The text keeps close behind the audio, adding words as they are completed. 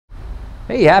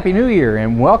Hey, Happy New Year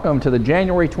and welcome to the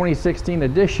January 2016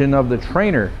 edition of The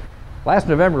Trainer. Last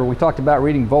November we talked about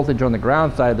reading voltage on the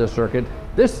ground side of the circuit.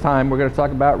 This time we're going to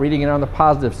talk about reading it on the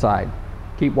positive side.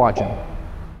 Keep watching.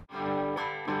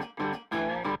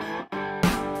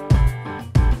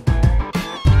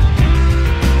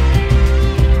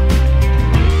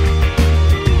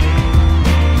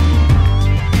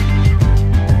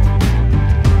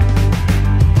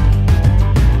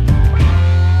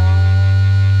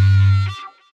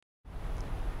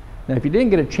 Now, if you didn't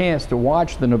get a chance to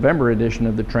watch the November edition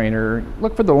of The Trainer,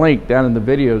 look for the link down in the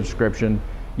video description.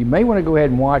 You may want to go ahead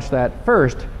and watch that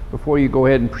first before you go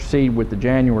ahead and proceed with the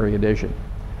January edition.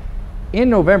 In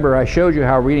November, I showed you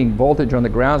how reading voltage on the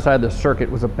ground side of the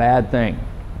circuit was a bad thing.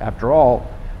 After all,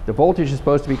 the voltage is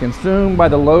supposed to be consumed by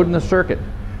the load in the circuit,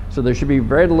 so there should be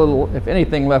very little, if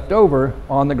anything, left over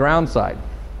on the ground side.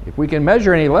 If we can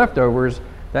measure any leftovers,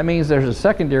 that means there's a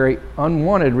secondary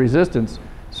unwanted resistance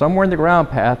somewhere in the ground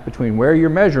path between where you're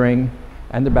measuring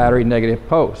and the battery negative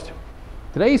post.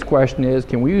 Today's question is,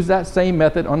 can we use that same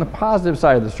method on the positive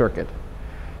side of the circuit?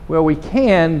 Well, we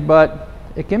can, but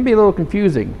it can be a little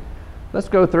confusing. Let's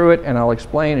go through it and I'll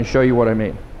explain and show you what I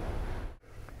mean.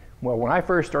 Well, when I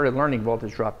first started learning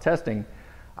voltage drop testing,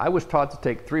 I was taught to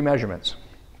take three measurements.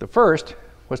 The first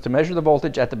was to measure the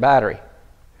voltage at the battery.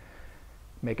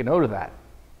 Make a note of that.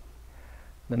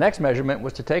 The next measurement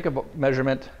was to take a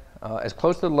measurement as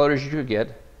close to the load as you could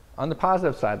get on the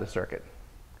positive side of the circuit.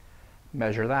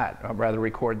 Measure that, or rather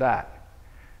record that.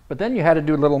 But then you had to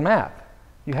do a little math.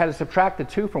 You had to subtract the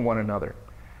two from one another.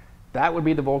 That would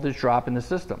be the voltage drop in the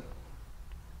system.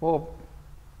 Well,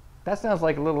 that sounds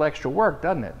like a little extra work,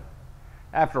 doesn't it?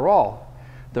 After all,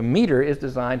 the meter is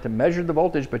designed to measure the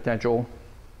voltage potential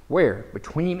where?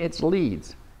 Between its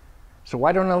leads. So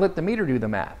why don't I let the meter do the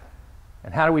math?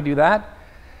 And how do we do that?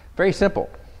 Very simple.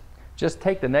 Just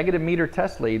take the negative meter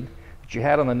test lead that you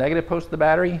had on the negative post of the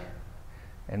battery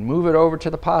and move it over to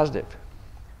the positive.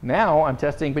 Now I'm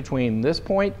testing between this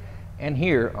point and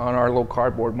here on our little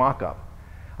cardboard mock-up.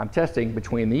 I'm testing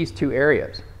between these two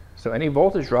areas. So any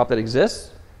voltage drop that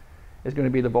exists is going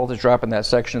to be the voltage drop in that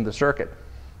section of the circuit.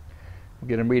 We'll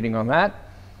get a reading on that,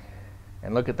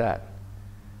 and look at that.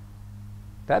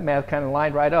 That math kind of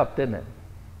lined right up, didn't it?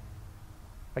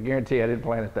 I guarantee I didn't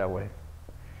plan it that way.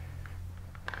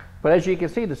 But as you can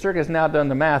see, the circuit has now done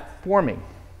the math for me.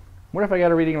 What if I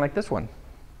got a reading like this one?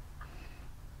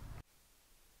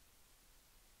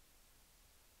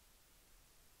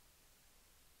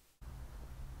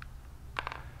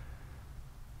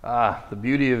 Ah, the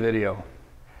beauty of video.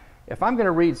 If I'm going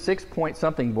to read 6 point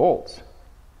something volts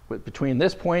between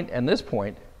this point and this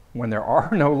point, when there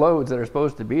are no loads that are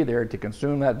supposed to be there to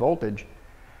consume that voltage,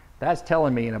 that's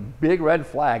telling me in a big red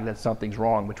flag that something's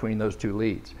wrong between those two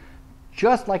leads,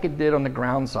 just like it did on the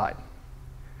ground side.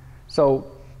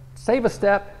 So save a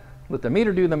step, let the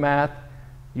meter do the math,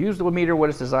 use the meter what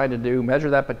it's designed to do, measure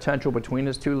that potential between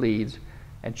its two leads,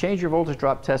 and change your voltage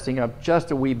drop testing up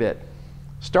just a wee bit.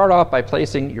 Start off by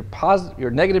placing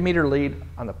your negative meter lead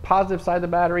on the positive side of the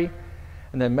battery,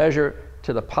 and then measure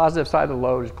to the positive side of the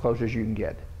load as close as you can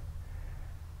get.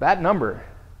 That number,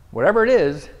 whatever it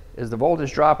is the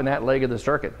voltage drop in that leg of the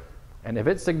circuit. And if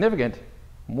it's significant,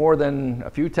 more than a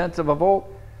few tenths of a volt,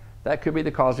 that could be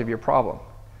the cause of your problem.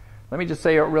 Let me just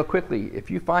say real quickly, if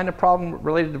you find a problem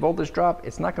related to voltage drop,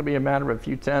 it's not going to be a matter of a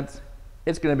few tenths,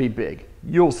 it's going to be big.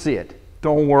 You'll see it,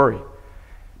 don't worry.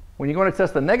 When you're going to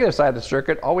test the negative side of the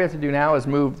circuit, all we have to do now is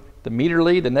move the meter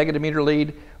lead, the negative meter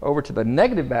lead, over to the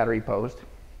negative battery post,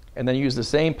 and then use the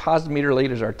same positive meter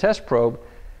lead as our test probe,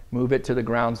 move it to the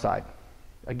ground side.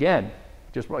 Again,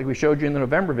 just like we showed you in the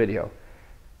November video.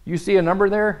 You see a number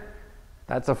there?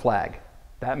 That's a flag.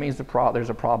 That means there's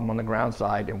a problem on the ground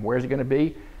side. And where's it going to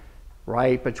be?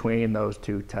 Right between those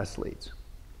two test leads.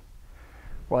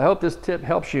 Well, I hope this tip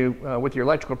helps you with your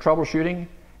electrical troubleshooting.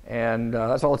 And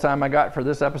that's all the time I got for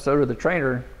this episode of The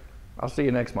Trainer. I'll see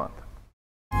you next month.